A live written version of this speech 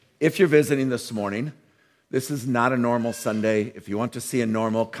If you're visiting this morning, this is not a normal Sunday. If you want to see a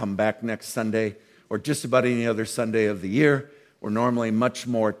normal, come back next Sunday or just about any other Sunday of the year. We're normally much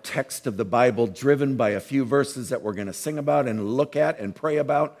more text of the Bible driven by a few verses that we're going to sing about and look at and pray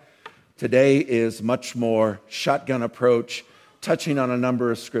about. Today is much more shotgun approach, touching on a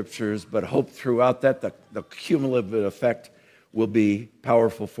number of scriptures, but hope throughout that the cumulative effect will be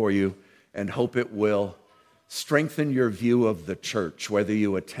powerful for you, and hope it will strengthen your view of the church, whether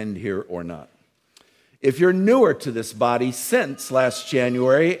you attend here or not. If you're newer to this body since last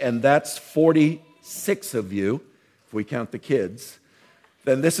January, and that's 46 of you, if we count the kids,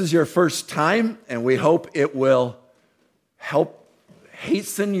 then this is your first time, and we hope it will help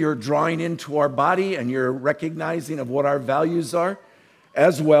hasten your drawing into our body and your recognizing of what our values are,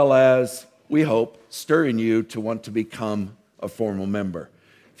 as well as, we hope, stirring you to want to become a formal member.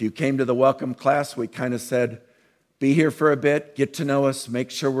 If you came to the welcome class, we kind of said, be here for a bit, get to know us,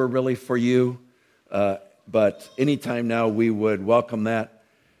 make sure we're really for you. But anytime now, we would welcome that.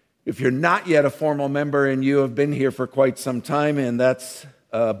 If you're not yet a formal member and you have been here for quite some time, and that's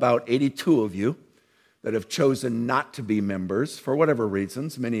about 82 of you that have chosen not to be members for whatever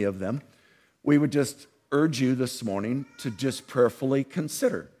reasons, many of them, we would just urge you this morning to just prayerfully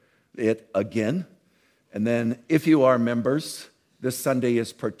consider it again. And then if you are members, this Sunday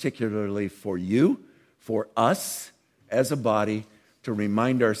is particularly for you, for us as a body, to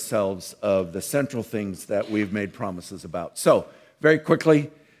remind ourselves of the central things that we've made promises about. So, very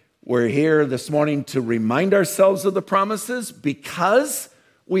quickly, we're here this morning to remind ourselves of the promises because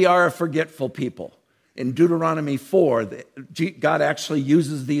we are a forgetful people. In Deuteronomy 4, God actually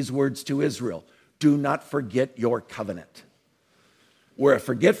uses these words to Israel. Do not forget your covenant. We're a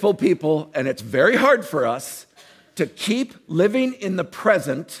forgetful people, and it's very hard for us to keep living in the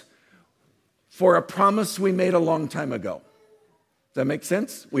present for a promise we made a long time ago. Does that make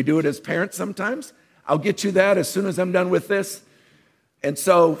sense? We do it as parents sometimes. I'll get you that as soon as I'm done with this. And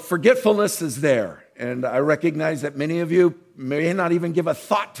so forgetfulness is there. And I recognize that many of you may not even give a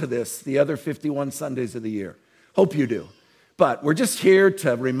thought to this the other 51 Sundays of the year. Hope you do. But we're just here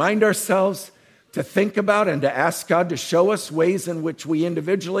to remind ourselves, to think about and to ask God to show us ways in which we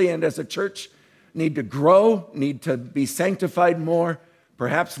individually and as a church need to grow, need to be sanctified more,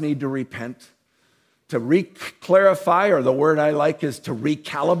 perhaps need to repent, to re-clarify, or the word I like is to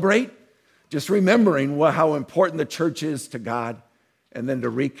recalibrate, just remembering how important the church is to God, and then to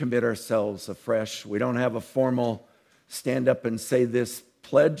recommit ourselves afresh. We don't have a formal stand up and say this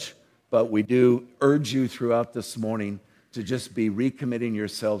pledge, but we do urge you throughout this morning to just be recommitting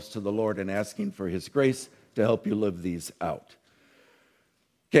yourselves to the Lord and asking for His grace to help you live these out.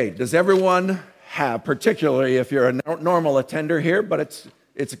 Okay, does everyone have, particularly if you're a normal attender here, but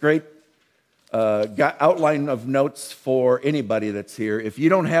it's a great outline of notes for anybody that's here. If you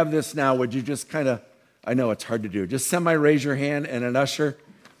don't have this now, would you just kind of, I know it's hard to do, just semi-raise your hand, and an usher,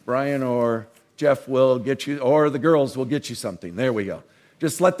 Brian or Jeff, will get you, or the girls will get you something. There we go.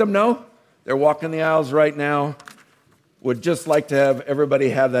 Just let them know. They're walking the aisles right now. Would just like to have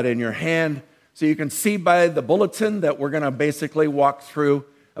everybody have that in your hand. So you can see by the bulletin that we're going to basically walk through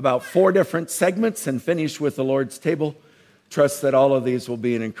about 4 different segments and finish with the Lord's table. Trust that all of these will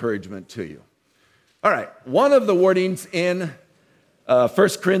be an encouragement to you. All right, one of the wordings in 1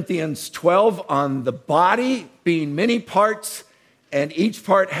 Corinthians 12 on the body being many parts and each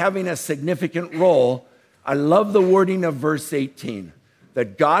part having a significant role, I love the wording of verse 18,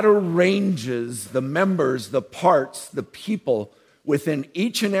 that God arranges the members, the parts, the people within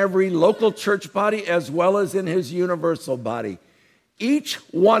each and every local church body as well as in His universal body. Each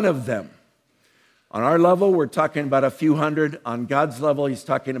one of them. On our level, we're talking about a few hundred. On God's level, He's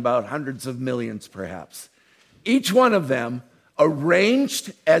talking about hundreds of millions, perhaps. Each one of them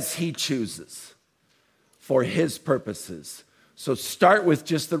arranged as He chooses for His purposes. So start with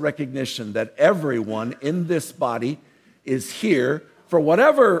just the recognition that everyone in this body is here for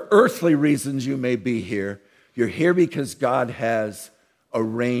whatever earthly reasons you may be here. You're here because God has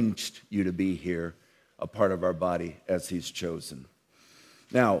arranged you to be here, a part of our body as He's chosen.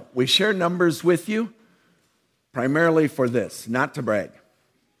 Now, we share numbers with you primarily for this, not to brag.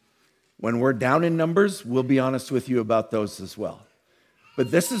 When we're down in numbers, we'll be honest with you about those as well.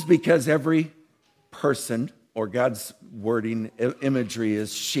 But this is because every person, or God's wording, imagery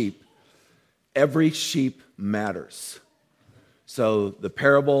is sheep. Every sheep matters. So the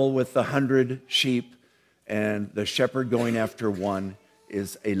parable with the 100 sheep and the shepherd going after one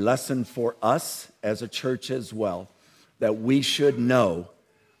is a lesson for us as a church as well, that we should know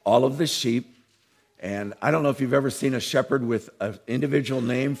all of the sheep. And I don't know if you've ever seen a shepherd with an individual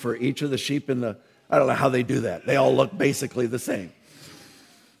name for each of the sheep I don't know how they do that. They all look basically the same.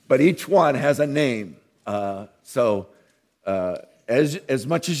 but each one has a name. So as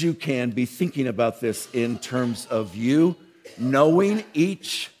much as you can, be thinking about this in terms of you knowing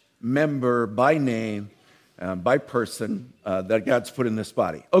each member by name, by person that God's put in this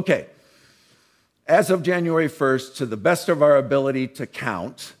body. Okay, as of January 1st, to the best of our ability to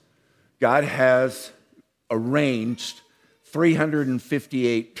count, God has arranged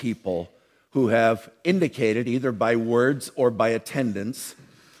 358 people who have indicated, either by words or by attendance,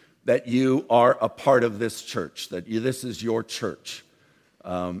 that you are a part of this church, that this is your church.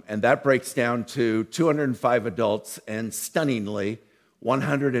 And that breaks down to 205 adults and, stunningly,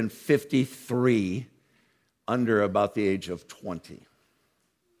 153 under about the age of 20.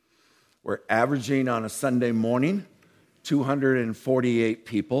 We're averaging on a Sunday morning 248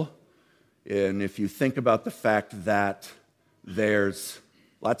 people. And if you think about the fact that there's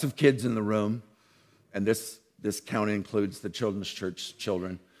lots of kids in the room, and this count includes the children's church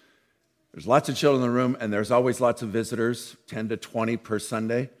children. There's lots of children in the room, and there's always lots of visitors, 10 to 20 per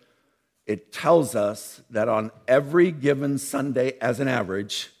Sunday. It tells us that on every given Sunday, as an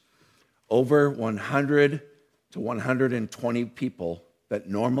average, over 100 to 120 people that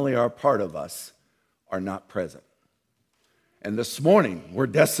normally are part of us are not present. And this morning, we're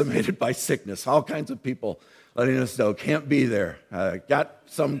decimated by sickness. All kinds of people letting us know, can't be there. Got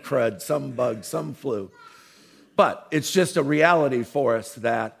some crud, some bug, some flu. But it's just a reality for us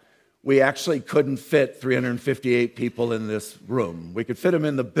that we actually couldn't fit 358 people in this room. We could fit them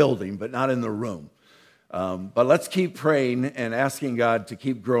in the building, but not in the room. But let's keep praying and asking God to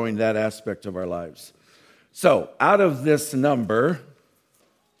keep growing that aspect of our lives. So out of this number,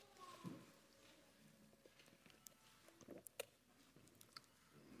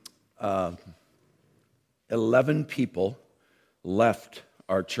 11 people left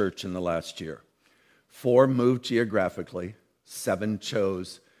our church in the last year. 4 moved geographically. 7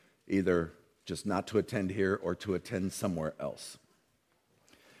 chose either just not to attend here or to attend somewhere else.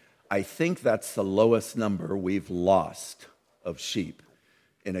 I think that's the lowest number we've lost of sheep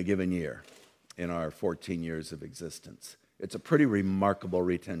in a given year in our 14 years of existence. It's a pretty remarkable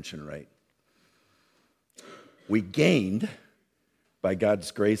retention rate. We gained, by God's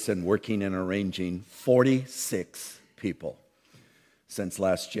grace and working and arranging, 46 people since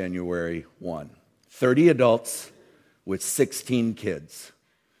last January 1. 30 adults with 16 kids.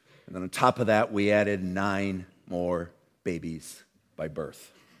 And then on top of that, we added 9 more babies by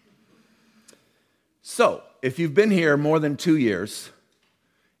birth. So, if you've been here more than 2 years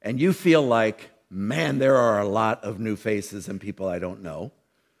and you feel like, man, there are a lot of new faces and people I don't know,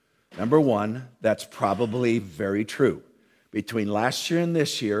 number one, that's probably very true. Between last year and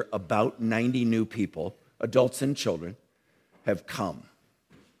this year, about 90 new people, adults and children, have come.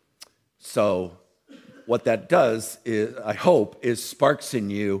 So what that does, is, I hope, is sparks in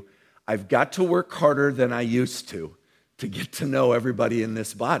you, I've got to work harder than I used to get to know everybody in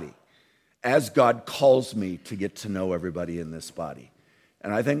this body, as God calls me to get to know everybody in this body.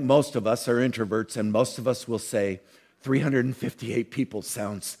 And I think most of us are introverts, and most of us will say 358 people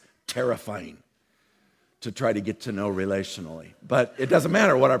sounds terrifying to try to get to know relationally. But it doesn't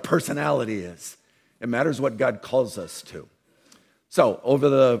matter what our personality is. It matters what God calls us to. So over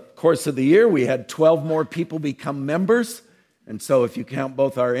the course of the year, we had 12 more people become members. And so if you count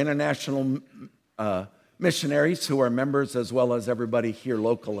both our international missionaries who are members as well as everybody here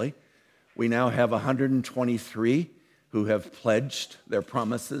locally, we now have 123 who have pledged their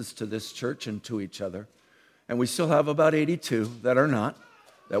promises to this church and to each other. And we still have about 82 that are not,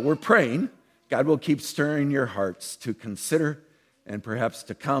 that we're praying God will keep stirring your hearts to consider and perhaps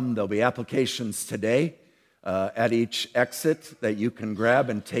to come. There'll be applications today at each exit that you can grab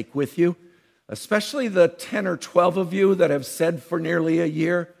and take with you, especially the 10 or 12 of you that have said for nearly a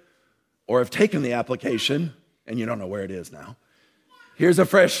year or have taken the application and you don't know where it is now. Here's a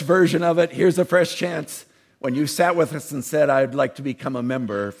fresh version of it. Here's a fresh chance when you sat with us and said, I'd like to become a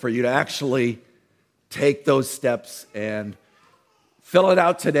member, for you to actually take those steps and fill it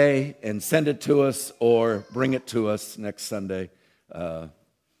out today and send it to us or bring it to us next Sunday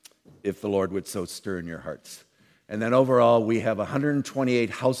if the Lord would so stir in your hearts. And then overall, we have 128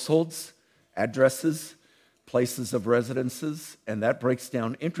 households, addresses, places of residences, and that breaks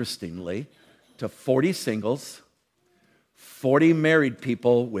down, interestingly, to 40 singles, 40 married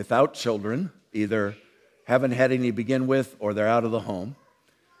people without children, either haven't had any to begin with or they're out of the home,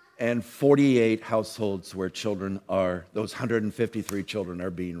 and 48 households where children are, those 153 children are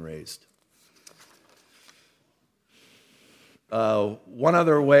being raised. One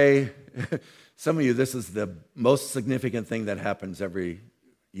other way, some of you, this is the most significant thing that happens every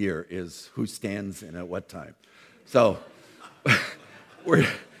year, is who stands and at what time. So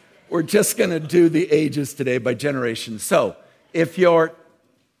We're just going to do the ages today by generation. So if you're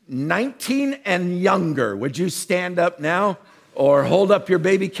 19 and younger, would you stand up now or hold up your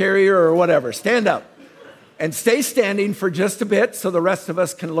baby carrier or whatever? Stand up and stay standing for just a bit so the rest of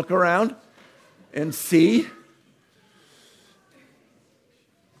us can look around and see.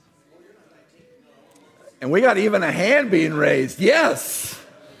 And we got even a hand being raised. Yes,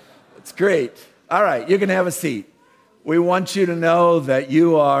 that's great. All right, you can have a seat. We want you to know that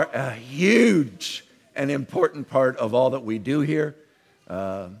you are a huge and important part of all that we do here.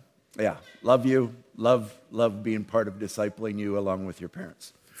 Love you. Love being part of discipling you along with your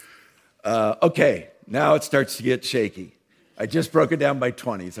parents. Okay, now it starts to get shaky. I just broke it down by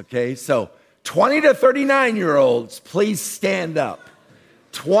 20s, okay? So 20 to 39-year-olds, please stand up.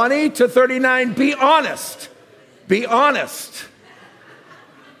 20 to 39, be honest. Be honest.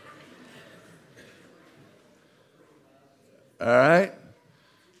 All right?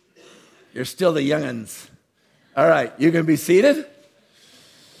 You're still the young'uns. All right, you can be seated.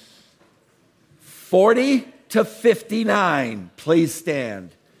 40 to 59, please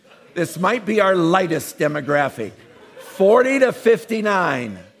stand. This might be our lightest demographic. 40 to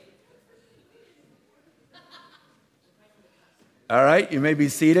 59. All right, you may be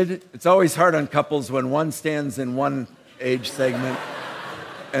seated. It's always hard on couples when one stands in one age segment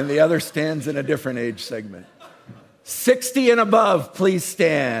and the other stands in a different age segment. 60 and above, please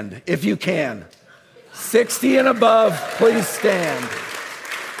stand, if you can. 60 and above, please stand.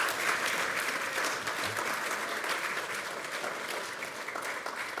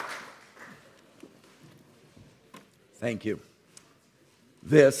 Thank you.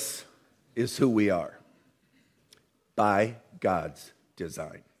 This is who we are by God's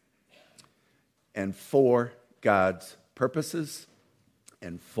design and for God's purposes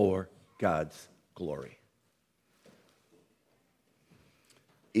and for God's glory.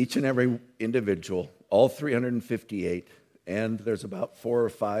 Each and every individual, all 358, and there's about 4 or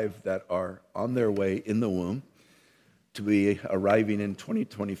 5 that are on their way in the womb to be arriving in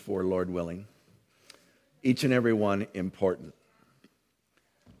 2024, Lord willing. Each and every one important.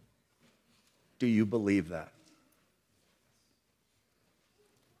 Do you believe that?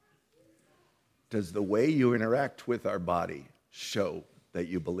 Does the way you interact with our body show that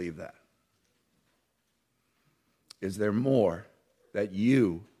you believe that? Is there more that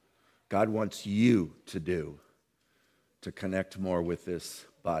God wants you to do to connect more with this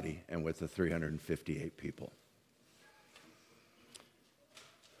body and with the 358 people?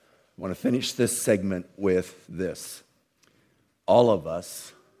 I want to finish this segment with this. All of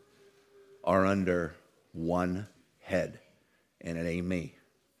us are under one head, and it ain't me.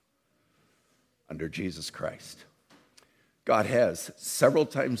 Under Jesus Christ. God has several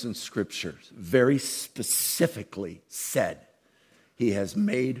times in Scripture very specifically said He has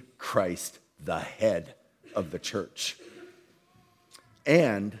made Christ the head of the church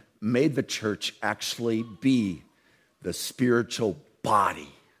and made the church actually be the spiritual body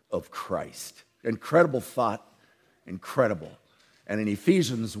of Christ. Incredible thought, incredible. And in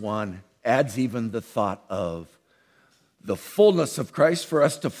Ephesians 1 adds even the thought of the fullness of Christ. For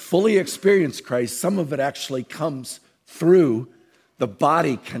us to fully experience Christ, some of it actually comes through the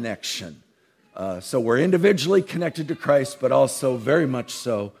body connection. So we're individually connected to Christ, but also very much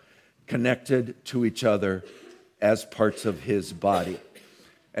so connected to each other as parts of His body.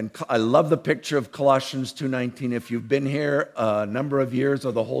 And I love the picture of Colossians 2:19. If you've been here a number of years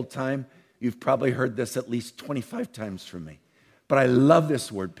or the whole time, you've probably heard this at least 25 times from me. But I love this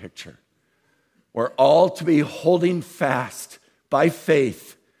word picture. We're all to be holding fast by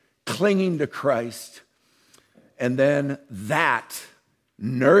faith, clinging to Christ. And then that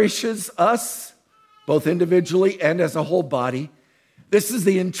nourishes us, both individually and as a whole body. This is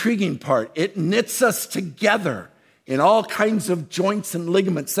the intriguing part. It knits us together in all kinds of joints and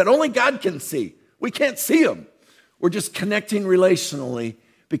ligaments that only God can see. We can't see them. We're just connecting relationally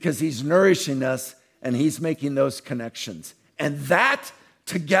because He's nourishing us and He's making those connections. And that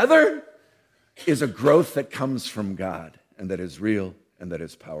together is a growth that comes from God and that is real and that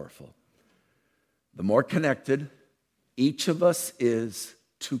is powerful. The more connected each of us is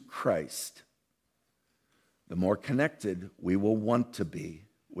to Christ, the more connected we will want to be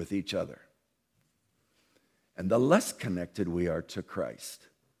with each other. And the less connected we are to Christ,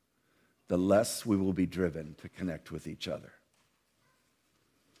 the less we will be driven to connect with each other.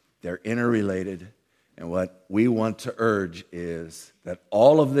 They're interrelated, and what we want to urge is that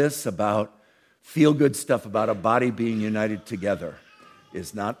all of this about feel-good stuff about a body being united together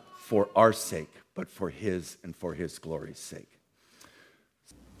is not for our sake, but for His and for His glory's sake.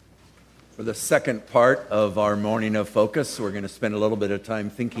 For the second part of our morning of focus, we're going to spend a little bit of time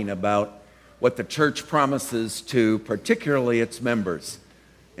thinking about what the church promises to particularly its members.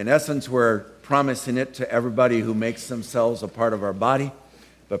 In essence, we're promising it to everybody who makes themselves a part of our body,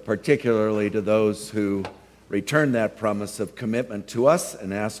 but particularly to those who return that promise of commitment to us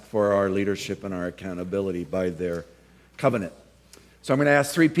and ask for our leadership and our accountability by their covenant. So I'm going to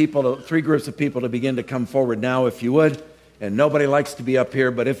ask three groups of people to begin to come forward now, if you would. And nobody likes to be up here,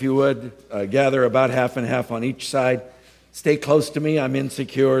 but if you would, gather about half and half on each side. Stay close to me. I'm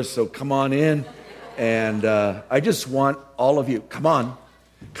insecure, so come on in. And I just want all of you, come on.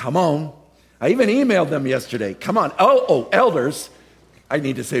 I even emailed them yesterday. Come on. Oh, elders. I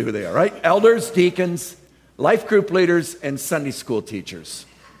need to say who they are, right? Elders, deacons, life group leaders, and Sunday school teachers.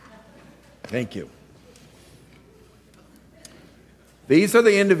 Thank you. These are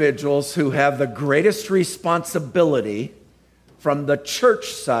the individuals who have the greatest responsibility from the church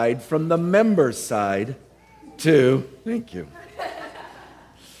side, from the member side, to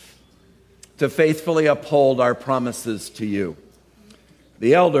faithfully uphold our promises to you.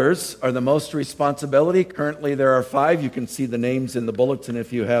 The elders are the most responsibility. Currently, there are 5. You can see the names in the bulletin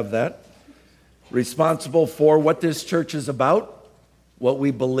if you have that. Responsible for what this church is about, what we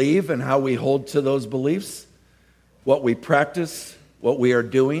believe and how we hold to those beliefs, what we practice, what we are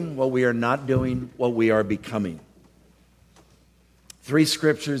doing, what we are not doing, what we are becoming. 3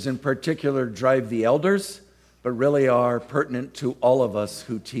 scriptures in particular drive the elders, but really are pertinent to all of us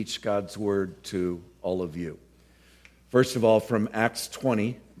who teach God's word to all of you. First of all, from Acts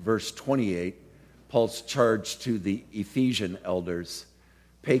 20, verse 28, Paul's charge to the Ephesian elders: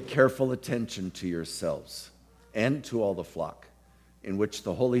 pay careful attention to yourselves and to all the flock in which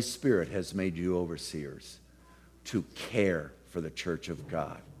the Holy Spirit has made you overseers, to care for the church of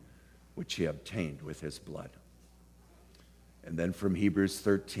God, which he obtained with his blood. And then from Hebrews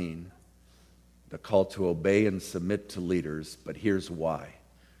 13, the call to obey and submit to leaders, but here's why.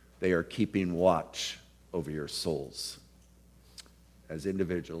 They are keeping watch over your souls as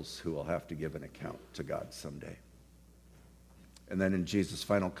individuals who will have to give an account to God someday. And then in Jesus'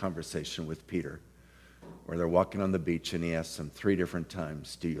 final conversation with Peter, where they're walking on the beach and he asks him 3 different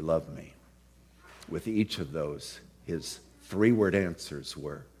times, do you love me? With each of those, his 3-word answers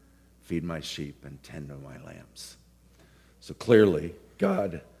were, feed my sheep and tend to my lambs. So clearly,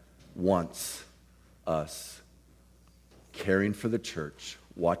 God wants us caring for the church,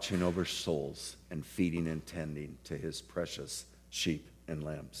 watching over souls, and feeding and tending to his precious sheep and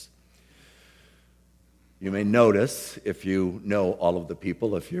lambs. You may notice, if you know all of the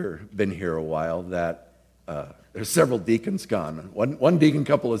people, if you've been here a while, that there's several deacons gone. One deacon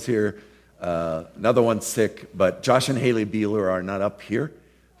couple is here, another one's sick, but Josh and Haley Beeler are not up here.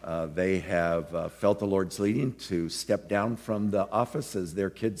 They have felt the Lord's leading to step down from the office as their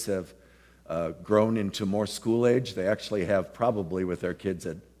kids have grown into more school age. They actually have probably with their kids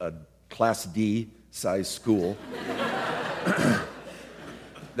a Class D size school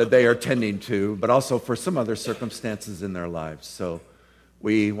that they are tending to, but also for some other circumstances in their lives. So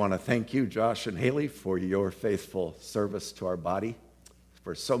we want to thank you, Josh and Haley, for your faithful service to our body,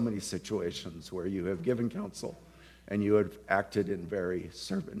 for so many situations where you have given counsel and you have acted in very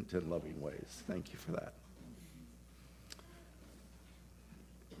servant and loving ways. Thank you for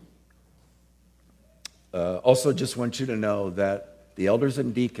that. Also, just want you to know that the elders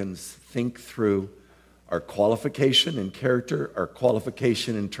and deacons think through our qualification in character, our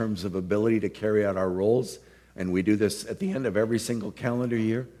qualification in terms of ability to carry out our roles, and we do this at the end of every single calendar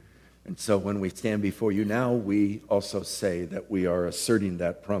year. And so when we stand before you now, we also say that we are asserting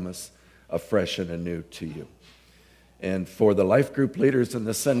that promise afresh and anew to you. And for the life group leaders and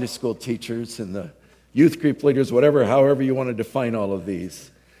the Sunday school teachers and the youth group leaders, however you want to define all of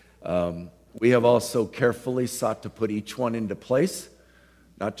these, we have also carefully sought to put each one into place,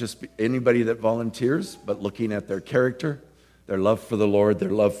 not just anybody that volunteers, but looking at their character, their love for the Lord, their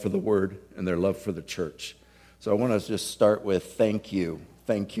love for the Word, and their love for the church. So I want to just start with thank you.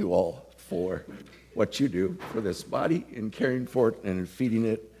 Thank you all for what you do for this body in caring for it and in feeding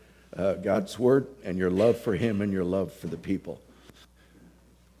it God's word, and your love for him and your love for the people.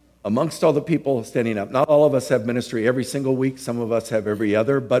 Amongst all the people standing up, not all of us have ministry every single week. Some of us have every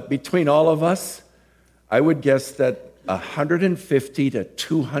other. But between all of us, I would guess that 150 to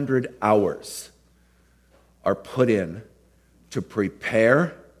 200 hours are put in to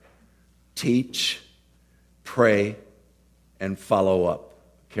prepare, teach, pray, and follow up,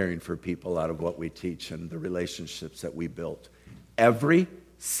 caring for people out of what we teach and the relationships that we built every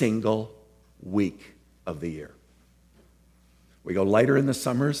single week of the year. We go lighter in the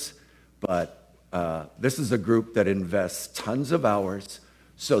summers, but this is a group that invests tons of hours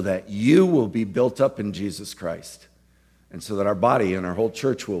so that you will be built up in Jesus Christ, and so that our body and our whole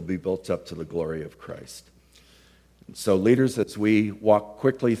church will be built up to the glory of Christ. And so, leaders, as we walk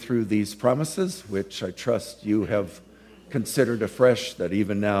quickly through these promises, which I trust you have considered afresh, that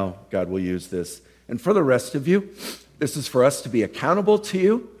even now God will use this. And for the rest of you, this is for us to be accountable to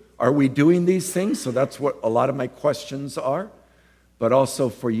you. Are we doing these things? So that's what a lot of my questions are. But also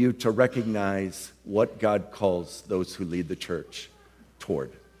for you to recognize what God calls those who lead the church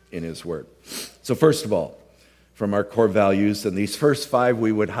toward in his word. So first of all, from our core values, and these first 5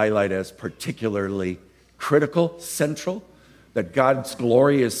 we would highlight as particularly critical, central, that God's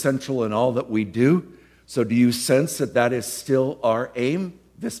glory is central in all that we do. So do you sense that that is still our aim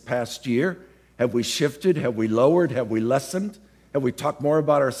this past year? Have we shifted? Have we lowered? Have we lessened? Have we talked more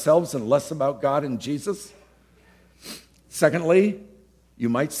about ourselves and less about God and Jesus? Secondly, you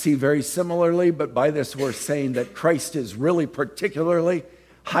might see very similarly, but by this we're saying that Christ is really particularly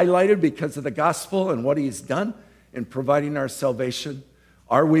highlighted because of the gospel and what he's done in providing our salvation.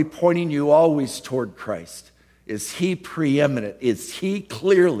 Are we pointing you always toward Christ? Is he preeminent? Is he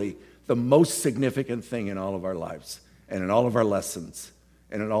clearly the most significant thing in all of our lives and in all of our lessons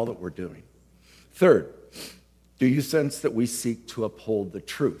and in all that we're doing? Third, do you sense that we seek to uphold the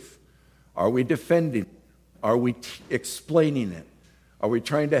truth? Are we defending it? Are we explaining it? Are we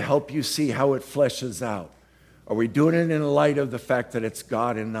trying to help you see how it fleshes out? Are we doing it in light of the fact that it's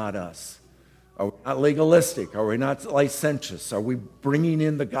God and not us? Are we not legalistic? Are we not licentious? Are we bringing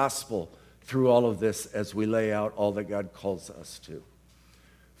in the gospel through all of this as we lay out all that God calls us to?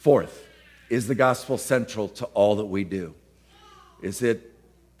 Fourth, is the gospel central to all that we do? Is it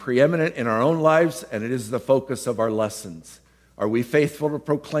preeminent in our own lives, and it is the focus of our lessons? Are we faithful to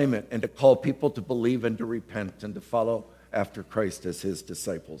proclaim it and to call people to believe and to repent and to follow after Christ as his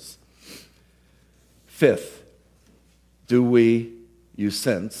disciples? Fifth, do you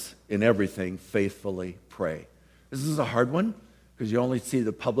sense in everything faithfully pray? This is a hard one because you only see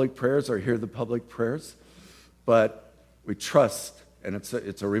the public prayers or hear the public prayers, but we trust, and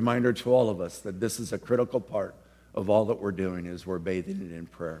it's a reminder to all of us that this is a critical part of all that we're doing is we're bathing it in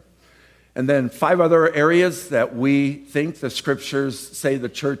prayer. And then 5 other areas that we think the scriptures say the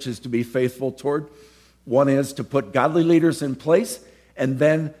church is to be faithful toward. One is to put godly leaders in place, and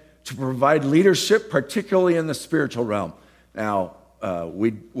then to provide leadership, particularly in the spiritual realm. Now,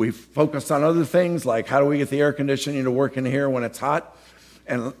 we focus on other things like how do we get the air conditioning to work in here when it's hot,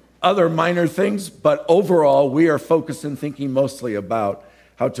 and other minor things, but overall, we are focused and thinking mostly about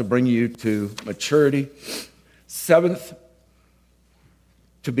how to bring you to maturity. 7th,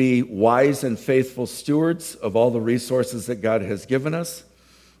 to be wise and faithful stewards of all the resources that God has given us.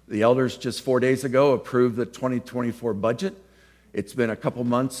 The elders just 4 days ago approved the 2024 budget. It's been a couple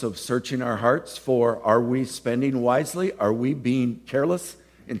months of searching our hearts for, are we spending wisely? Are we being careless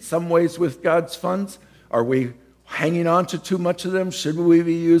in some ways with God's funds? Are we hanging on to too much of them? Should we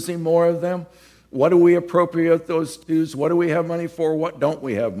be using more of them? What do we appropriate those dues? What do we have money for? What don't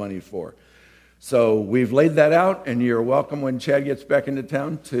we have money for? So we've laid that out, and you're welcome when Chad gets back into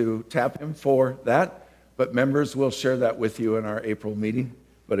town to tap him for that. But members will share that with you in our April meeting.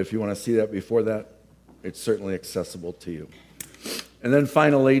 But if you want to see that before that, it's certainly accessible to you. And then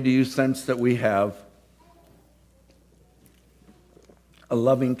finally, do you sense that we have a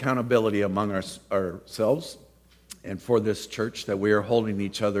loving accountability among ourselves and for this church, that we are holding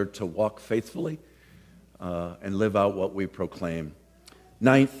each other to walk faithfully and live out what we proclaim?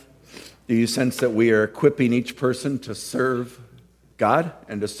 9th, do you sense that we are equipping each person to serve God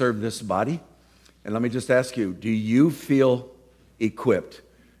and to serve this body? And let me just ask you, do you feel equipped?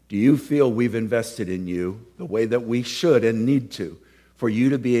 Do you feel we've invested in you the way that we should and need to for you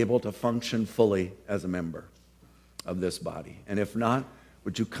to be able to function fully as a member of this body? And if not,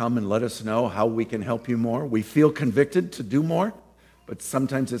 would you come and let us know how we can help you more? We feel convicted to do more, but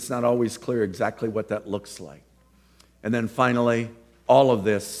sometimes it's not always clear exactly what that looks like. And then finally, all of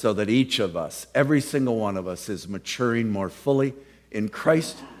this so that each of us, every single one of us, is maturing more fully in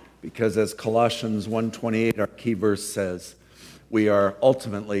Christ, because as Colossians 1:28, our key verse says, we are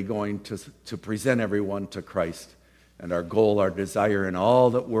ultimately going to present everyone to Christ. And our goal, our desire, and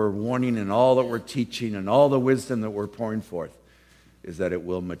all that we're warning and all that we're teaching and all the wisdom that we're pouring forth is that it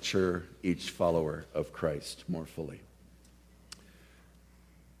will mature each follower of Christ more fully.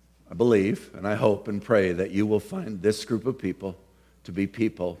 I believe and I hope and pray that you will find this group of people to be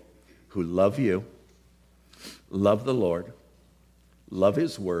people who love you, love the Lord, love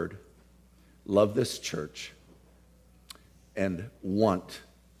his word, love this church, and want,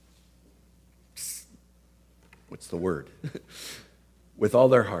 with all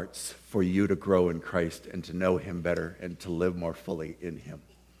their hearts, for you to grow in Christ and to know him better and to live more fully in him.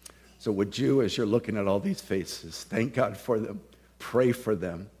 So would you, as you're looking at all these faces, thank God for them, pray for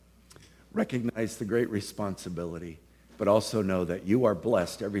them, recognize the great responsibility, but also know that you are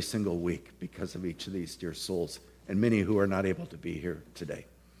blessed every single week because of each of these dear souls and many who are not able to be here today.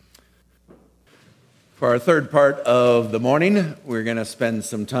 For our third part of the morning, we're going to spend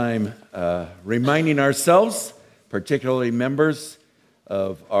some time reminding ourselves, particularly members,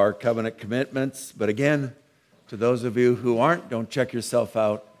 of our covenant commitments. But again, to those of you who aren't, don't check yourself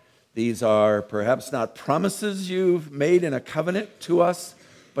out. These are perhaps not promises you've made in a covenant to us,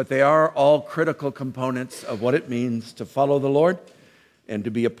 but they are all critical components of what it means to follow the Lord and to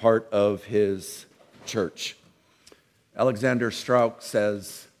be a part of His church. Alexander Strauch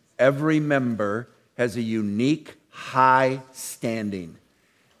says, every member has a unique high standing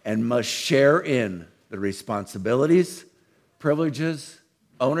and must share in the responsibilities, privileges,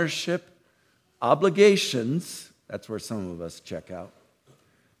 ownership, obligations, that's where some of us check out,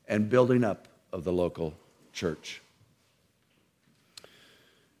 and building up of the local church. I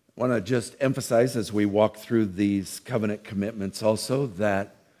want to just emphasize as we walk through these covenant commitments also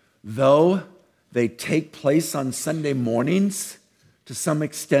that though they take place on Sunday mornings to some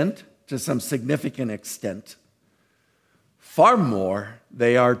extent, to some significant extent, far more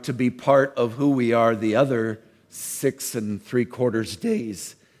they are to be part of who we are the other 6 3/4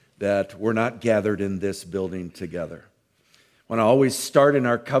 days that we're not gathered in this building together. I want to always start in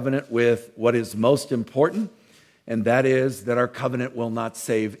our covenant with what is most important, and that is that our covenant will not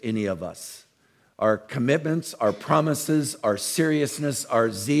save any of us. Our commitments, our promises, our seriousness,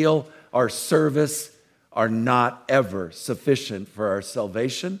 our zeal, our service are not ever sufficient for our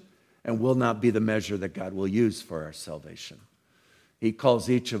salvation and will not be the measure that God will use for our salvation. He calls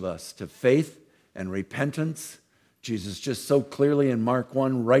each of us to faith and repentance. Jesus just so clearly in Mark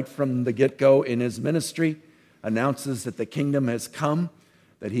 1, right from the get-go in his ministry, announces that the kingdom has come,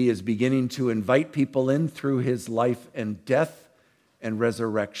 that he is beginning to invite people in through his life and death and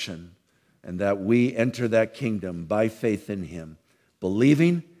resurrection, and that we enter that kingdom by faith in him,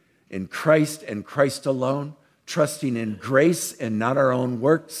 believing in Christ and Christ alone, trusting in grace and not our own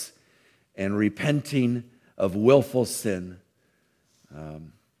works, and repenting of willful sin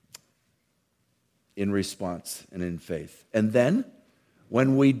in response and in faith. And then,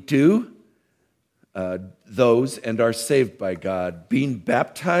 when we do those and are saved by God, being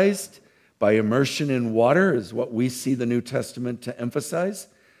baptized by immersion in water is what we see the New Testament to emphasize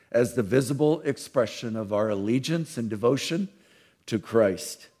as the visible expression of our allegiance and devotion to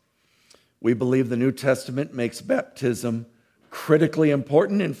Christ. We believe the New Testament makes baptism critically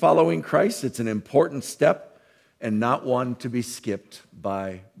important in following Christ. It's an important step and not one to be skipped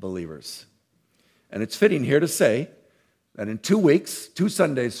by believers. And it's fitting here to say that in 2 weeks, 2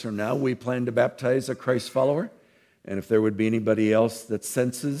 Sundays from now, we plan to baptize a Christ follower. And if there would be anybody else that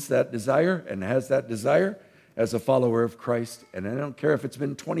senses that desire and has that desire as a follower of Christ, and I don't care if it's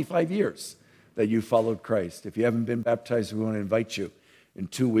been 25 years that you followed Christ. If you haven't been baptized, we want to invite you in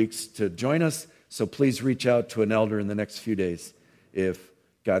 2 weeks to join us. So please reach out to an elder in the next few days. If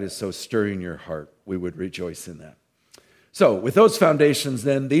God is so stirring your heart, we would rejoice in that. So with those foundations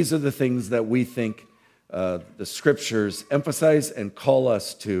then, these are the things that we think the scriptures emphasize and call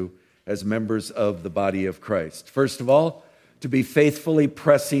us to as members of the body of Christ. First of all, to be faithfully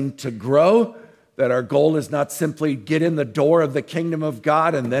pressing to grow, that our goal is not simply get in the door of the kingdom of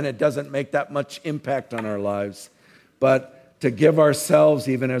God and then it doesn't make that much impact on our lives, but to give ourselves,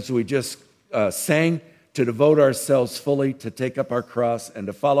 even as we just sang, to devote ourselves fully, to take up our cross and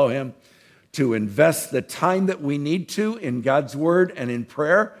to follow him, to invest the time that we need to in God's word and in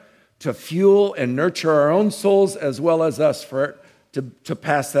prayer, to fuel and nurture our own souls as well as us to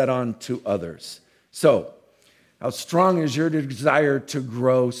pass that on to others. So, how strong is your desire to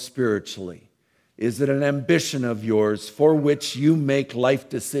grow spiritually? Is it an ambition of yours for which you make life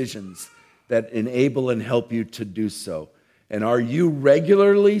decisions that enable and help you to do so? And are you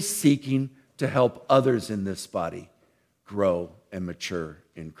regularly seeking to help others in this body grow and mature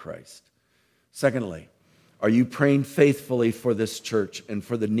in Christ? Secondly, are you praying faithfully for this church and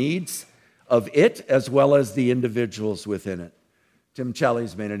for the needs of it as well as the individuals within it? Tim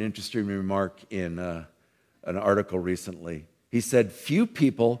Challies made an interesting remark in an article recently. He said, few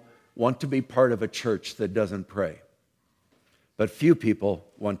people want to be part of a church that doesn't pray, but few people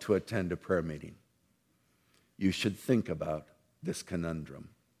want to attend a prayer meeting. You should think about this conundrum.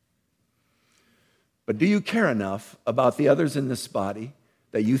 But do you care enough about the others in this body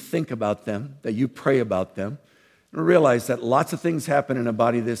that you think about them, that you pray about them, and realize that lots of things happen in a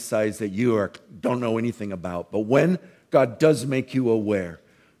body this size that you don't know anything about? But when God does make you aware,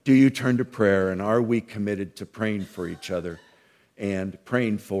 do you turn to prayer, and are we committed to praying for each other and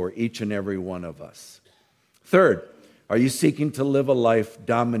praying for each and every one of us. Third, are you seeking to live a life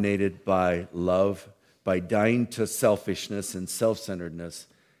dominated by love, by dying to selfishness and self-centeredness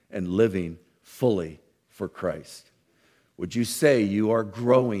and living fully for Christ? Would you say you are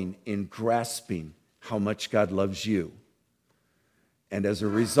growing in grasping how much God loves you? And as a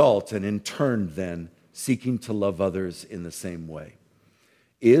result, and in turn then, seeking to love others in the same way.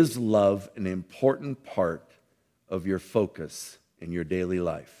 Is love an important part of your focus in your daily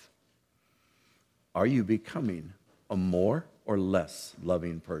life? Are you becoming a more or less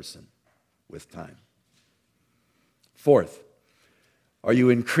loving person with time? Fourth, are you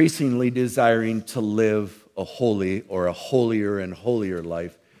increasingly desiring to live a holy or a holier and holier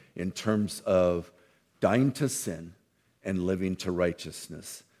life in terms of dying to sin and living to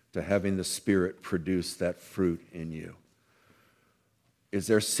righteousness, to having the Spirit produce that fruit in you? Is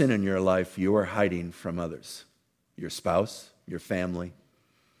there sin in your life you are hiding from others? Your spouse, your family,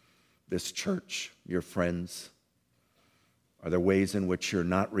 this church, your friends? Are there ways in which you're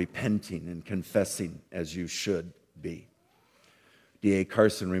not repenting and confessing as you should be? D.A.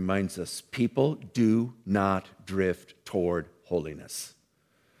 Carson reminds us, people do not drift toward holiness.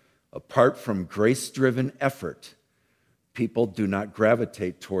 Apart from grace-driven effort, people do not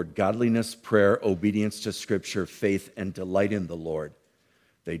gravitate toward godliness, prayer, obedience to Scripture, faith, and delight in the Lord.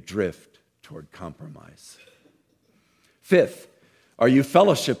 They drift toward compromise. Fifth, are you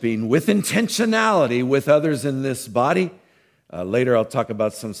fellowshipping with intentionality with others in this body? Later I'll talk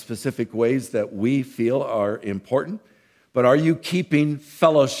about some specific ways that we feel are important. But are you keeping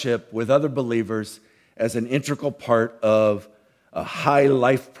fellowship with other believers as an integral part of a high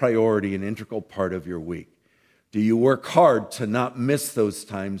life priority, an integral part of your week? Do you work hard to not miss those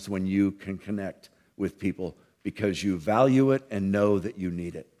times when you can connect with people because you value it and know that you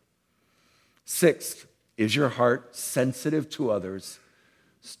need it? Sixth, is your heart sensitive to others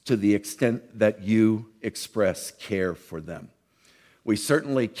to the extent that you express care for them? We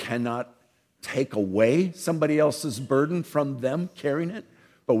certainly cannot take away somebody else's burden from them carrying it,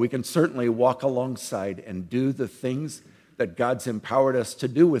 but we can certainly walk alongside and do the things that God's empowered us to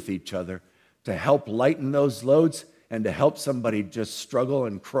do with each other to help lighten those loads and to help somebody just struggle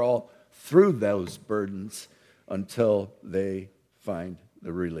and crawl through those burdens until they find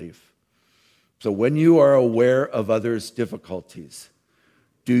the relief. So when you are aware of others' difficulties,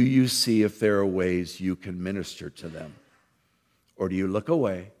 do you see if there are ways you can minister to them? Or do you look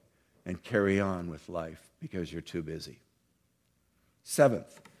away and carry on with life because you're too busy?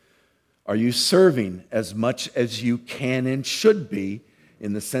 Seventh, are you serving as much as you can and should be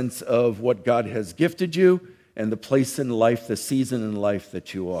in the sense of what God has gifted you and the place in life, the season in life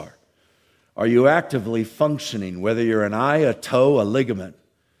that you are? Are you actively functioning, whether you're an eye, a toe, a ligament,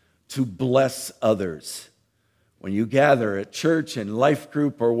 to bless others? When you gather at church and life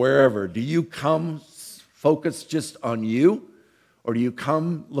group or wherever, do you come focused just on you? Or do you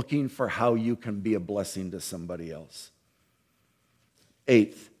come looking for how you can be a blessing to somebody else?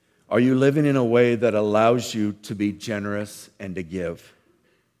 Eighth, are you living in a way that allows you to be generous and to give?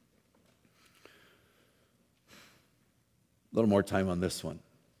 A little more time on this one.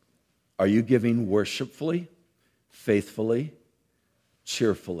 Are you giving worshipfully, faithfully,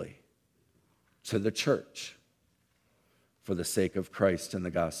 cheerfully to the church for the sake of Christ and the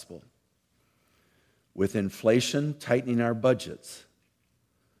gospel? With inflation tightening our budgets,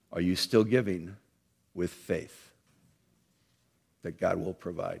 are you still giving with faith that God will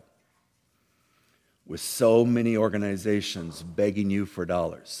provide? With so many organizations begging you for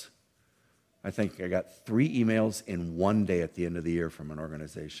dollars, I think I got 3 emails in one day at the end of the year from an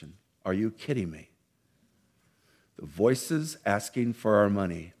organization. Are you kidding me? The voices asking for our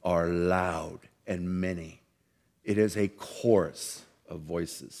money are loud and many. It is a chorus of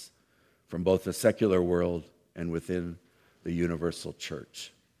voices from both the secular world and within the universal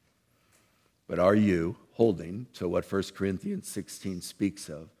church. But are you holding to what 1 Corinthians 16 speaks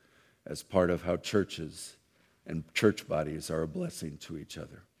of as part of how churches and church bodies are a blessing to each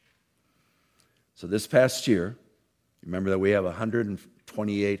other? So this past year, remember that we have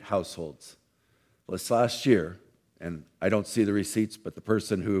 128 households. This last year, and I don't see the receipts, but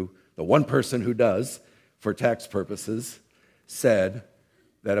the one person who does, for tax purposes, said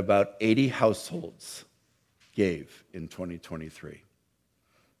that about 80 households gave in 2023.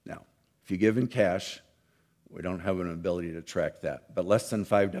 Now, if you give in cash, we don't have an ability to track that, but less than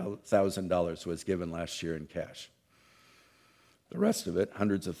 $5,000 was given last year in cash. The rest of it,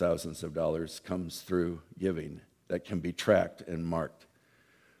 hundreds of thousands of dollars, comes through giving that can be tracked and marked.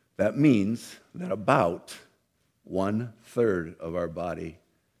 That means that about 1/3 of our body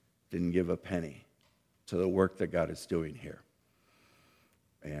didn't give a penny to the work that God is doing here.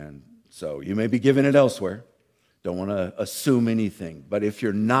 And so you may be giving it elsewhere. Don't want to assume anything. But if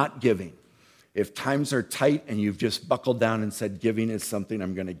you're not giving, if times are tight and you've just buckled down and said giving is something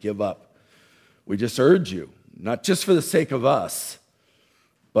I'm going to give up, we just urge you, not just for the sake of us,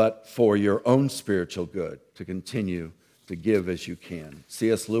 but for your own spiritual good, to continue to give as you can.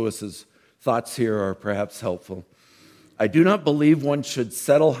 C.S. Lewis's thoughts here are perhaps helpful. I do not believe one should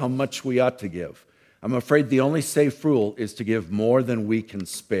settle how much we ought to give. I'm afraid the only safe rule is to give more than we can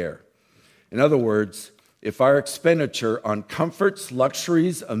spare. In other words, if our expenditure on comforts,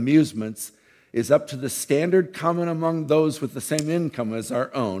 luxuries, amusements is up to the standard common among those with the same income as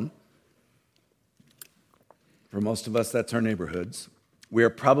our own, for most of us that's our neighborhoods, we are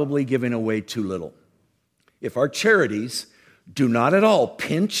probably giving away too little. If our charities do not at all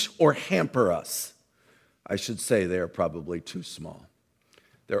pinch or hamper us, I should say they are probably too small.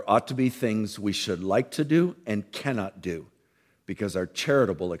 There ought to be things we should like to do and cannot do because our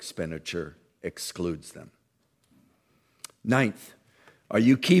charitable expenditure excludes them. Ninth, are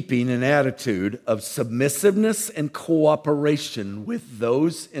you keeping an attitude of submissiveness and cooperation with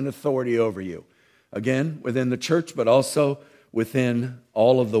those in authority over you? Again, within the church, but also within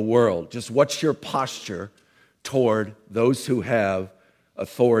all of the world. Just what's your posture toward those who have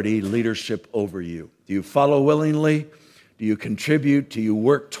authority, leadership over you? Do you follow willingly? Do you contribute? Do you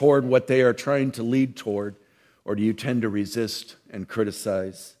work toward what they are trying to lead toward? Or do you tend to resist and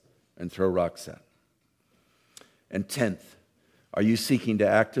criticize and throw rocks at? And 10th, are you seeking to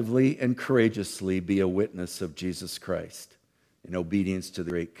actively and courageously be a witness of Jesus Christ in obedience to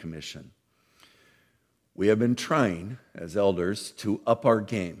the Great Commission? We have been trying, as elders, to up our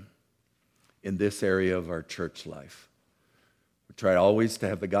game in this area of our church life. We try always to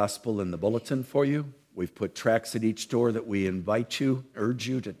have the gospel in the bulletin for you. We've put tracts at each door that we invite you, urge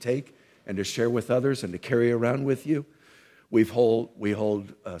you to take and to share with others and to carry around with you. We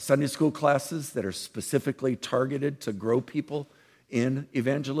hold Sunday school classes that are specifically targeted to grow people in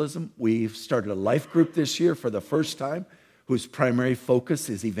evangelism. We've started a life group this year for the first time whose primary focus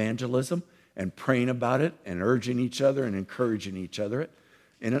is evangelism and praying about it and urging each other and encouraging each other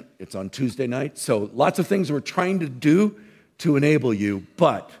in it. It's on Tuesday night. So lots of things we're trying to do to enable you,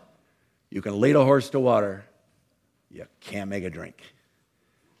 but you can lead a horse to water. You can't make a drink.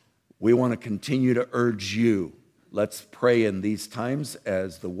 We want to continue to urge you. Let's pray in these times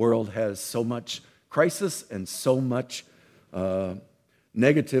as the world has so much crisis and so much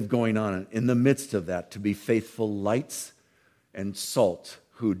negative going on. In the midst of that, to be faithful lights and salt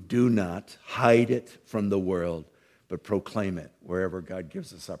who do not hide it from the world, but proclaim it wherever God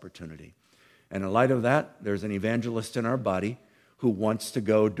gives us opportunity. And in light of that, there's an evangelist in our body who wants to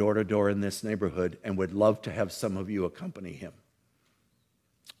go door to door in this neighborhood and would love to have some of you accompany him.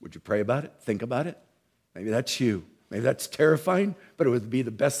 Would you pray about it? Think about it? Maybe that's you. Maybe that's terrifying, but it would be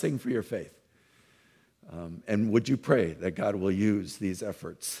the best thing for your faith. And would you pray that God will use these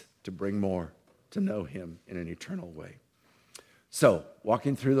efforts to bring more to know him in an eternal way? So,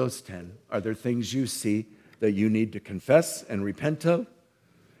 walking through those 10, are there things you see that you need to confess and repent of?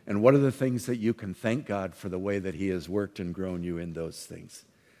 And what are the things that you can thank God for the way that he has worked and grown you in those things?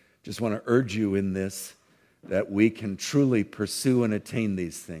 Just want to urge you in this that we can truly pursue and attain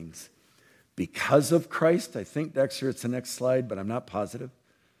these things. Because of Christ, I think, Dexter, it's the next slide, but I'm not positive.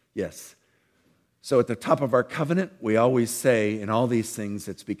 Yes. So at the top of our covenant, we always say in all these things,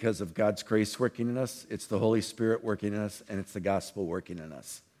 it's because of God's grace working in us, it's the Holy Spirit working in us, and it's the gospel working in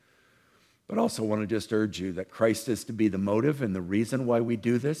us. But also want to just urge you that Christ is to be the motive and the reason why we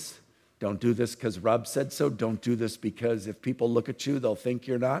do this. Don't do this because Robb said so. Don't do this because if people look at you, they'll think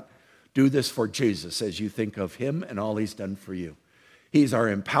you're not. Do this for Jesus as you think of him and all he's done for you. He's our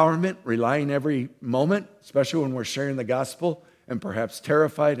empowerment, relying every moment, especially when we're sharing the gospel and perhaps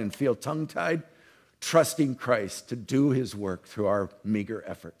terrified and feel tongue-tied, trusting Christ to do his work through our meager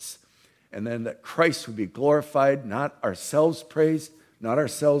efforts. And then that Christ would be glorified, not ourselves praised, not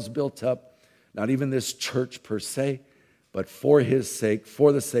ourselves built up, not even this church per se, but for his sake,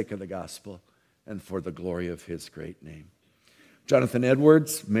 for the sake of the gospel, and for the glory of his great name. Jonathan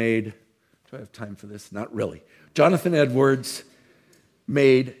Edwards made, do I have time for this? Not really. Jonathan Edwards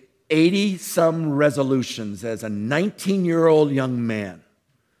made 80-some resolutions as a 19-year-old young man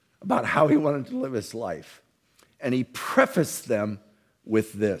about how he wanted to live his life. And he prefaced them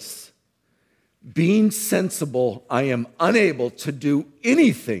with this: being sensible, I am unable to do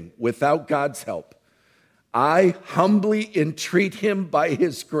anything without God's help. I humbly entreat him by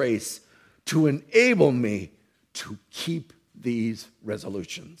his grace to enable me to keep these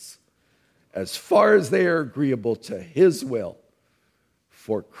resolutions as far as they are agreeable to his will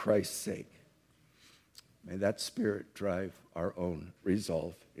for Christ's sake. May that spirit drive our own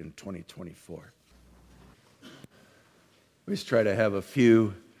resolve in 2024. We just try to have a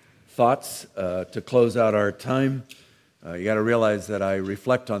few thoughts to close out our time. You got to realize that I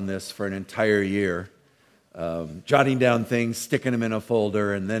reflect on this for an entire year, jotting down things, sticking them in a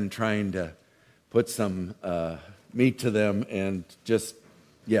folder, and then trying to put some meat to them, and just,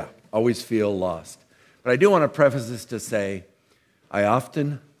 always feel lost. But I do want to preface this to say, I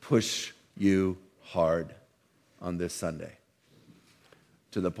often push you hard on this Sunday,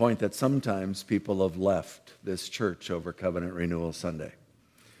 to the point that sometimes people have left this church over Covenant Renewal Sunday.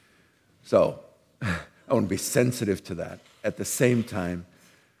 So I want to be sensitive to that. At the same time,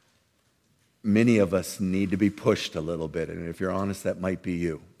 many of us need to be pushed a little bit, and if you're honest, that might be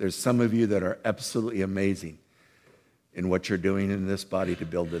you. There's some of you that are absolutely amazing in what you're doing in this body to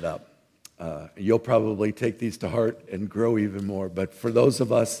build it up. You'll probably take these to heart and grow even more, but for those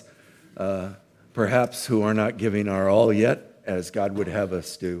of us perhaps who are not giving our all yet, as God would have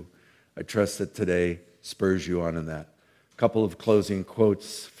us do, I trust that today spurs you on in that. A couple of closing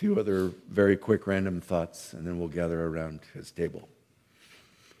quotes, a few other very quick random thoughts, and then we'll gather around his table.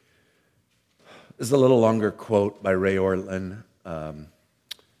 This is a little longer quote by Ray Ortlund. I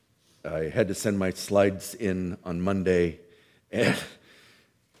had to send my slides in on Monday, and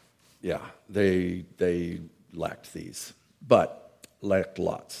they lacked these, but lacked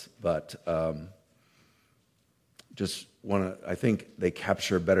lots. But I think they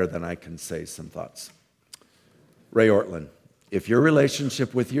capture better than I can say some thoughts. Ray Ortlund, if your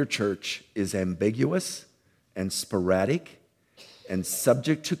relationship with your church is ambiguous and sporadic and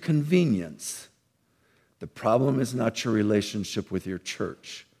subject to convenience, the problem is not your relationship with your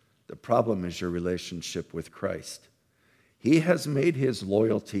church. The problem is your relationship with Christ. He has made his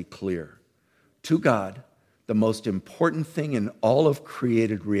loyalty clear. To God, the most important thing in all of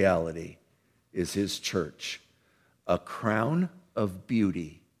created reality is his church, a crown of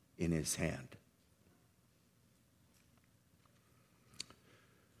beauty in his hand.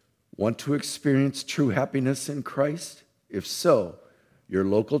 Want to experience true happiness in Christ? If so, your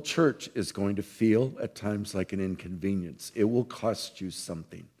local church is going to feel at times like an inconvenience. It will cost you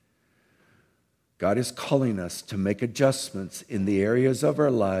something. God is calling us to make adjustments in the areas of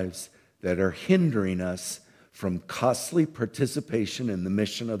our lives that are hindering us from costly participation in the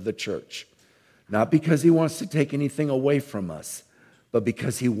mission of the church. Not because he wants to take anything away from us, but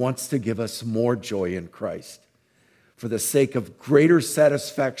because he wants to give us more joy in Christ. For the sake of greater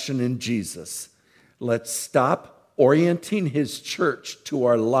satisfaction in Jesus, let's stop orienting his church to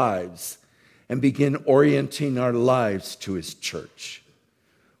our lives and begin orienting our lives to his church.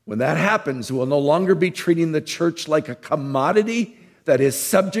 When that happens, we'll no longer be treating the church like a commodity that is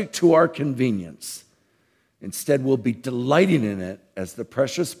subject to our convenience. Instead, we'll be delighting in it as the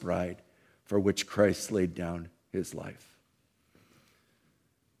precious bride for which Christ laid down his life.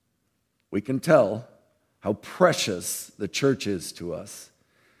 We can tell how precious the church is to us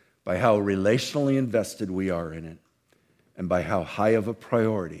by how relationally invested we are in it and by how high of a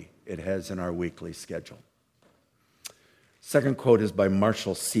priority it has in our weekly schedule. Second quote is by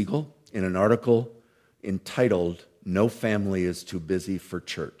Marshall Siegel in an article entitled, "No Family is Too Busy for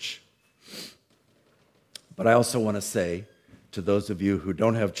Church." But I also want to say to those of you who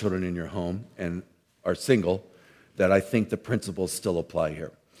don't have children in your home and are single, that I think the principles still apply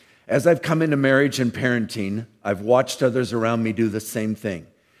here. As I've come into marriage and parenting, I've watched others around me do the same thing,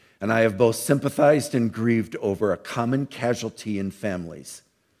 and I have both sympathized and grieved over a common casualty in families,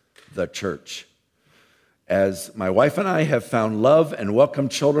 the church. As my wife and I have found love and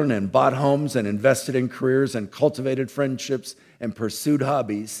welcomed children and bought homes and invested in careers and cultivated friendships and pursued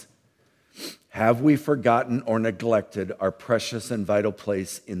hobbies, have we forgotten or neglected our precious and vital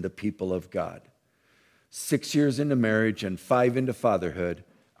place in the people of God? 6 years into marriage and 5 into fatherhood,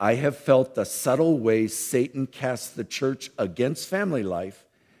 I have felt the subtle ways Satan casts the church against family life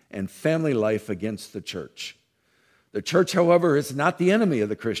and family life against the church. The church, however, is not the enemy of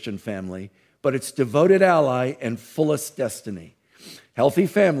the Christian family, but its devoted ally and fullest destiny. Healthy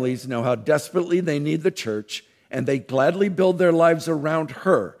families know how desperately they need the church, and they gladly build their lives around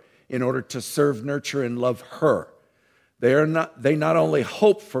her in order to serve, nurture, and love her. They not only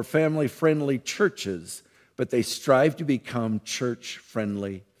hope for family-friendly churches, but they strive to become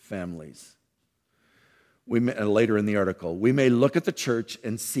church-friendly families. Later in the article, we may look at the church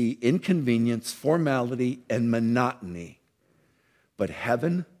and see inconvenience, formality, and monotony, but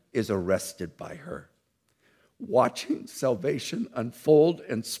heaven is arrested by her, watching salvation unfold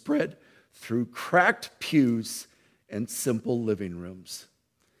and spread through cracked pews and simple living rooms.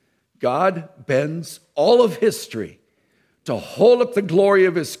 God bends all of history to hold up the glory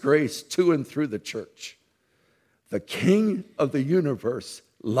of his grace to and through the church. The King of the universe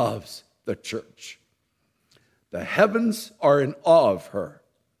loves the church. The heavens are in awe of her,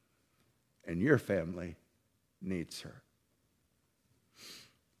 and your family needs her.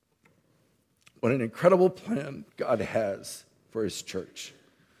 What an incredible plan God has for his church,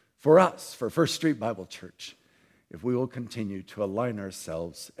 for us, for First Street Bible Church, if we will continue to align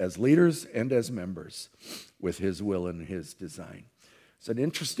ourselves as leaders and as members with his will and his design. It's an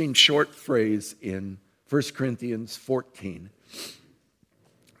interesting short phrase in 1 Corinthians 14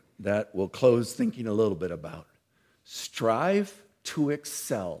 that we'll close thinking a little bit about. Strive to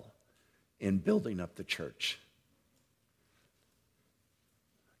excel in building up the church.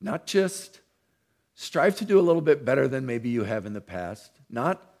 Not just strive to do a little bit better than maybe you have in the past.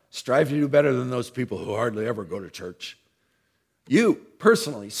 Not strive to do better than those people who hardly ever go to church. You,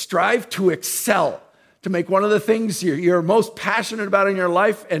 personally, strive to excel, to make one of the things you're most passionate about in your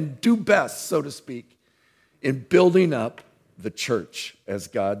life and do best, so to speak, in building up the church as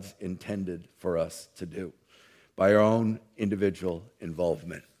God's intended for us to do by our own individual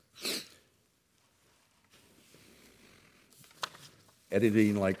involvement.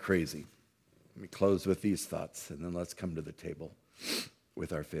 Editing like crazy. Let me close with these thoughts, and then let's come to the table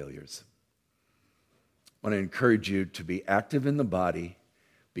with our failures. I want to encourage you to be active in the body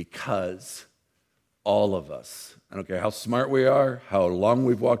because all of us, I don't care how smart we are, how long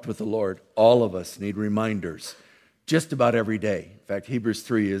we've walked with the Lord, all of us need reminders just about every day. In fact, Hebrews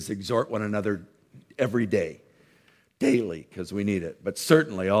 3 is exhort one another every day, daily, because we need it. But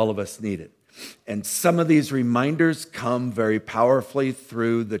certainly all of us need it. And some of these reminders come very powerfully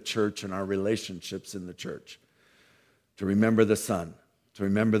through the church and our relationships in the church. To remember the Son, to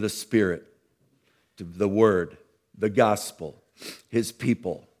remember the Spirit, to the Word, the gospel, his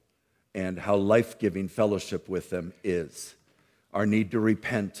people, and how life-giving fellowship with them is. Our need to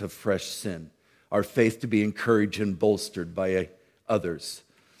repent of fresh sin. Our faith to be encouraged and bolstered by others.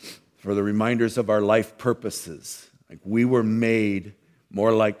 For the reminders of our life purposes. Like we were made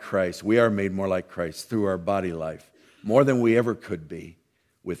more like Christ. We are made more like Christ through our body life. More than we ever could be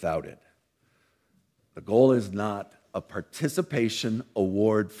without it. The goal is not a participation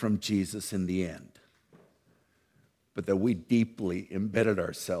award from Jesus in the end, but that we deeply embedded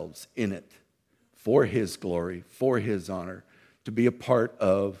ourselves in it for his glory, for his honor, to be a part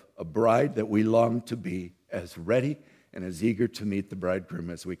of a bride that we long to be as ready and as eager to meet the bridegroom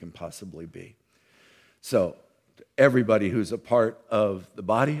as we can possibly be. So, to everybody who's a part of the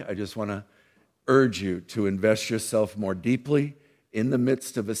body, I just want to urge you to invest yourself more deeply in the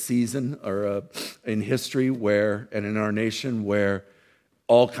midst of a season or in history where, and in our nation, where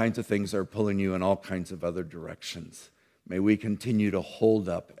all kinds of things are pulling you in all kinds of other directions. May we continue to hold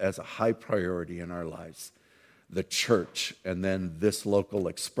up as a high priority in our lives the church, and then this local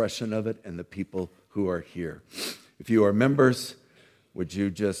expression of it, and the people who are here. If you are members, would you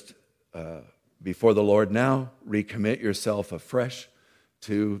just, before the Lord now, recommit yourself afresh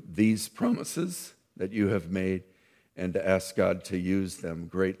to these promises that you have made, and to ask God to use them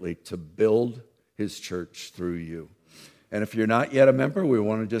greatly to build his church through you. And if you're not yet a member, we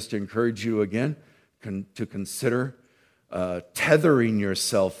want to just encourage you again to consider tethering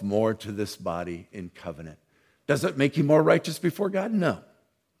yourself more to this body in covenant. Does it make you more righteous before God? No.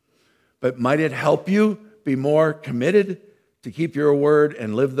 But might it help you be more committed to keep your word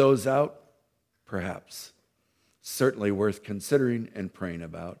and live those out? Perhaps. Certainly worth considering and praying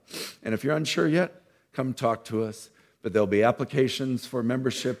about. And if you're unsure yet, come talk to us. But there'll be applications for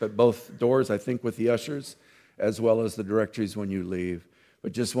membership at both doors, I think, with the ushers, as well as the directories when you leave.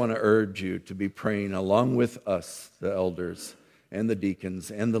 But just want to urge you to be praying along with us, the elders and the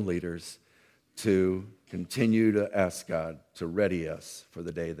deacons and the leaders, to continue to ask God to ready us for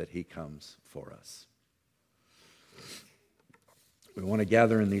the day that he comes for us. We want to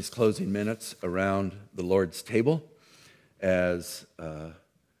gather in these closing minutes around the Lord's table as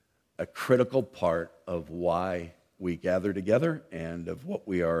a critical part of why we gather together and of what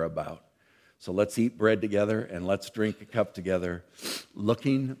we are about. So let's eat bread together and let's drink a cup together,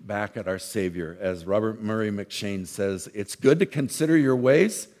 looking back at our Savior. As Robert Murray McShane says, it's good to consider your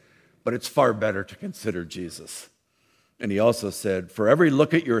ways, but it's far better to consider Jesus. And he also said, for every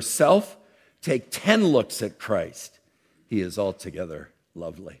look at yourself, take 10 looks at Christ. He is altogether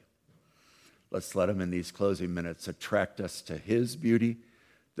lovely. Let's let him in these closing minutes attract us to his beauty,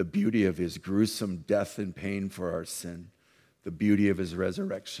 the beauty of his gruesome death and pain for our sin, the beauty of his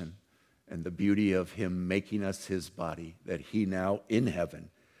resurrection, and the beauty of him making us his body, that he now in heaven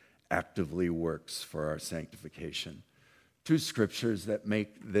actively works for our sanctification. Two scriptures that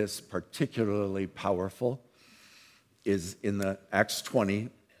make this particularly powerful is in the Acts 20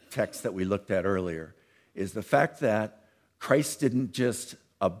 text that we looked at earlier. is the fact that Christ didn't just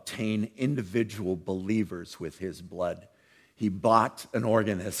obtain individual believers with his blood. He bought an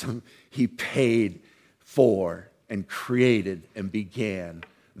organism. He paid for and created and began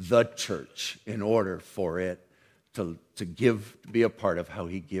the church in order for it to be a part of how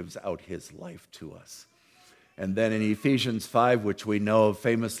he gives out his life to us. And then in Ephesians 5, which we know of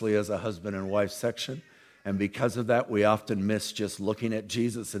famously as a husband and wife section, and because of that, we often miss just looking at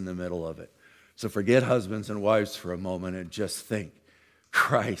Jesus in the middle of it. So forget husbands and wives for a moment and just think,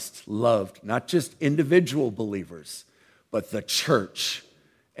 Christ loved not just individual believers, but the church,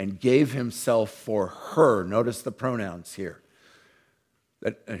 and gave himself for her. Notice the pronouns here.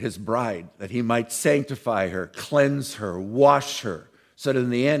 That his bride, that he might sanctify her, cleanse her, wash her, so that in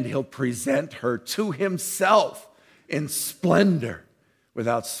the end he'll present her to himself in splendor,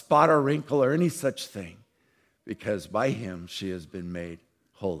 without spot or wrinkle or any such thing, because by him she has been made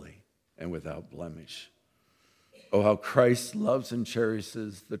holy and without blemish. Oh, how Christ loves and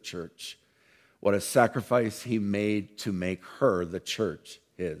cherishes the church. What a sacrifice he made to make her, the church,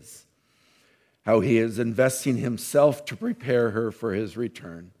 his. How he is investing himself to prepare her for his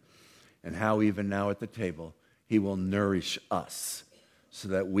return, and how even now at the table he will nourish us so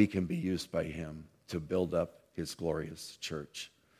that we can be used by him to build up his glorious church.